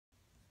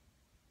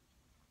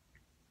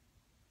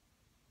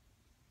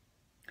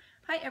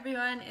Hi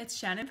everyone, it's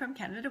Shannon from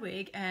Canada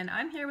Wig, and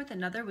I'm here with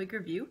another wig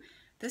review.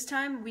 This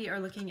time we are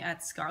looking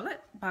at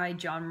Scarlett by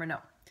Jon Renau.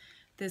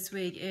 This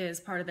wig is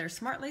part of their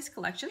SmartLace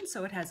collection,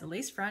 so it has a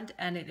lace front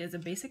and it is a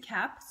basic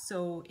cap,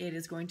 so it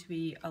is going to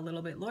be a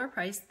little bit lower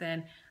priced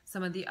than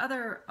some of the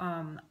other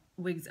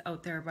wigs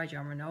out there by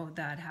Jon Renau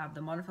that have the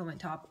monofilament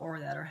top or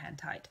that are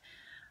hand-tied.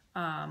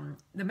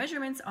 The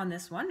measurements on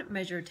this one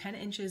measure 10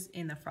 inches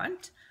in the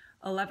front,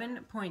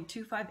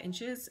 11.25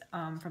 inches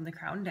from the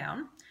crown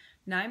down,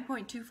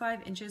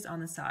 9.25 inches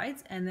on the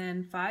sides, and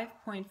then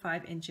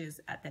 5.5 inches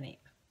at the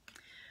nape.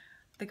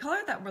 The color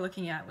that we're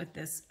looking at with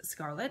this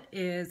Scarlett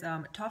is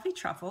Toffee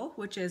Truffle,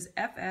 which is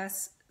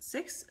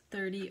FS6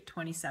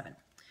 3027.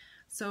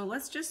 So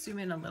let's just zoom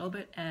in a little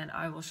bit and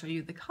I will show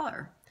you the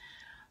color.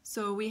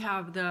 So we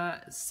have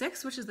the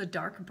 6, which is the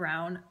dark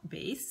brown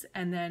base,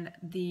 and then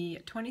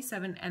the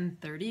 27 and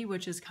 30,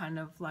 which is kind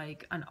of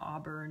like an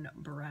auburn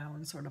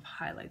brown sort of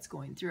highlights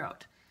going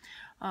throughout.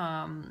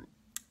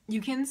 You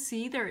can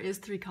see there is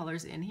 3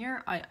 colors in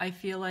here. I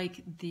feel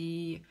like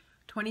the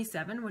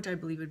 27, which I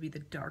believe would be the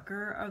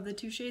darker of the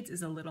 2 shades,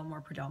 is a little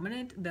more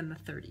predominant than the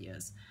 30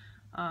 is.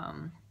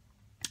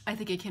 I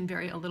think it can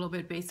vary a little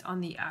bit based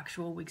on the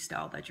actual wig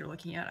style that you're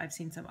looking at. I've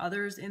seen some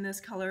others in this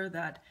color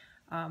that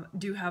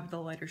do have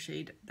the lighter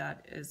shade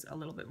that is a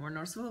little bit more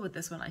noticeable. With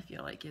this one, I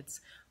feel like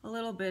it's a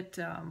little bit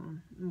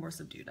more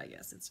subdued, I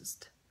guess. It's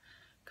just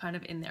kind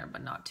of in there,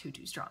 but not too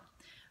strong.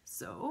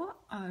 So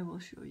I will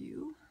show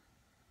you.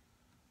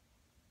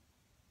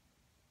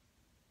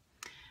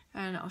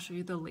 And I'll show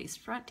you the lace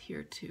front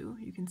here too.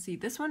 You can see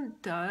this one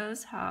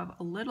does have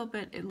a little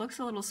bit, it looks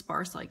a little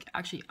sparse, like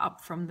actually up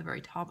from the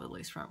very top of the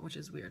lace front, which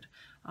is weird.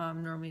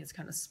 Normally it's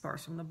kind of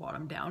sparse from the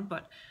bottom down,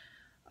 but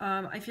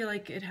I feel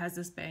like it has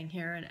this bang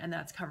here and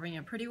that's covering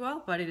it pretty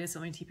well, but it is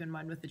something to keep in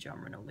mind with the Jon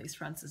Renau lace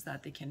fronts is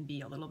that they can be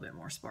a little bit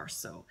more sparse,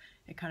 so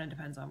it kind of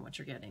depends on what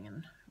you're getting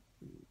and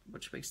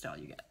which wig style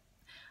you get.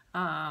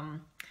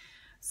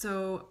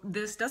 So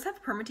this does have a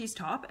permatease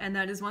top, and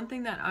that is one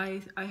thing that I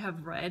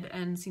have read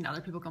and seen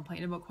other people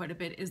complain about quite a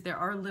bit, is there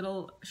are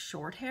little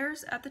short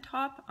hairs at the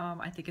top.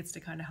 I think it's to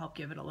kind of help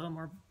give it a little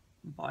more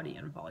body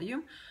and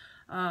volume.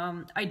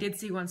 I did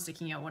see one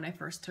sticking out when I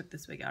first took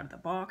this wig out of the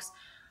box.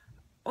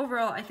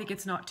 Overall, I think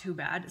it's not too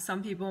bad.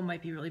 Some people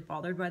might be really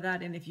bothered by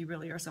that, and if you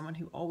really are someone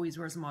who always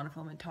wears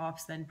monofilament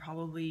tops, then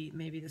probably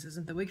maybe this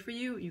isn't the wig for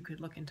you. You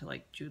could look into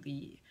like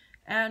Julie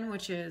Ann,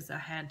 which is a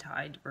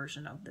hand-tied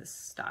version of this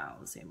style,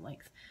 the same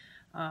length.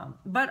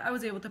 But I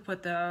was able to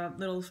put the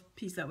little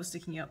piece that was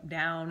sticking up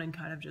down and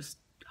kind of just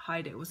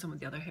hide it with some of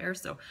the other hair.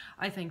 So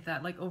I think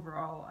that like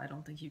overall, I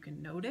don't think you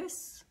can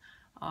notice.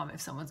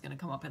 If someone's going to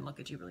come up and look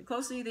at you really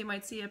closely, they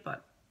might see it,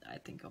 but I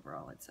think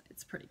overall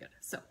it's pretty good.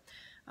 So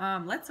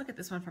let's look at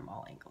this one from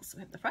all angles. So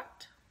we have the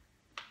front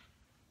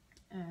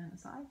and the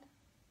side.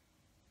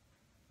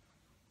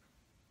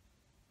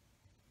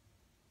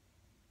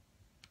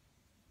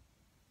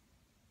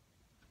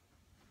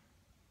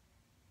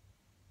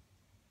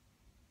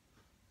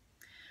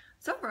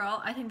 So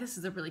overall, I think this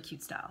is a really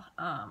cute style.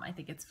 I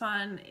think it's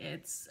fun.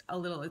 It's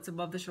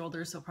above the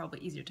shoulders, so probably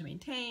easier to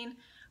maintain.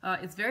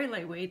 It's very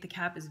lightweight. The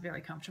cap is very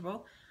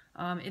comfortable.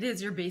 It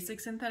is your basic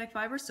synthetic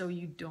fiber, so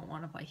you don't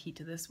want to apply heat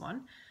to this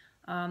one.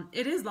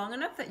 It is long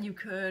enough that you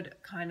could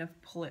kind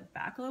of pull it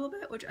back a little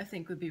bit, which I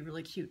think would be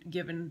really cute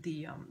given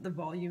the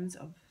volumes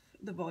of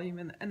the volume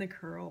and the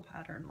curl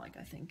pattern. Like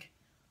I think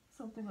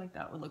something like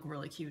that would look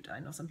really cute. I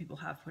know some people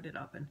have put it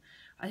up, and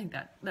I think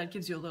that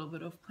gives you a little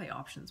bit of play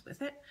options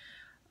with it.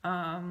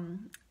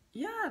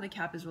 Yeah, the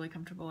cap is really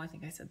comfortable. I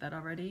think I said that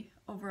already.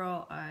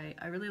 Overall, I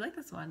really like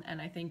this one,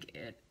 and I think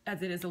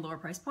as it is a lower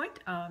price point,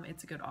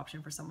 it's a good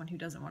option for someone who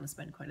doesn't want to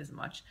spend quite as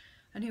much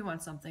and who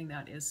wants something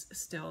that is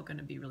still going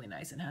to be really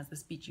nice and has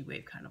this beachy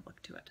wave kind of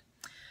look to it.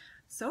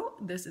 So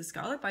this is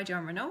Scarlett by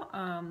Jon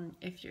Renau.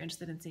 If you're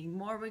interested in seeing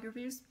more wig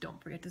reviews,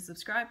 don't forget to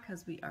subscribe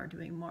because we are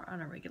doing more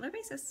on a regular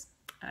basis.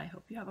 I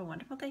hope you have a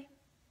wonderful day.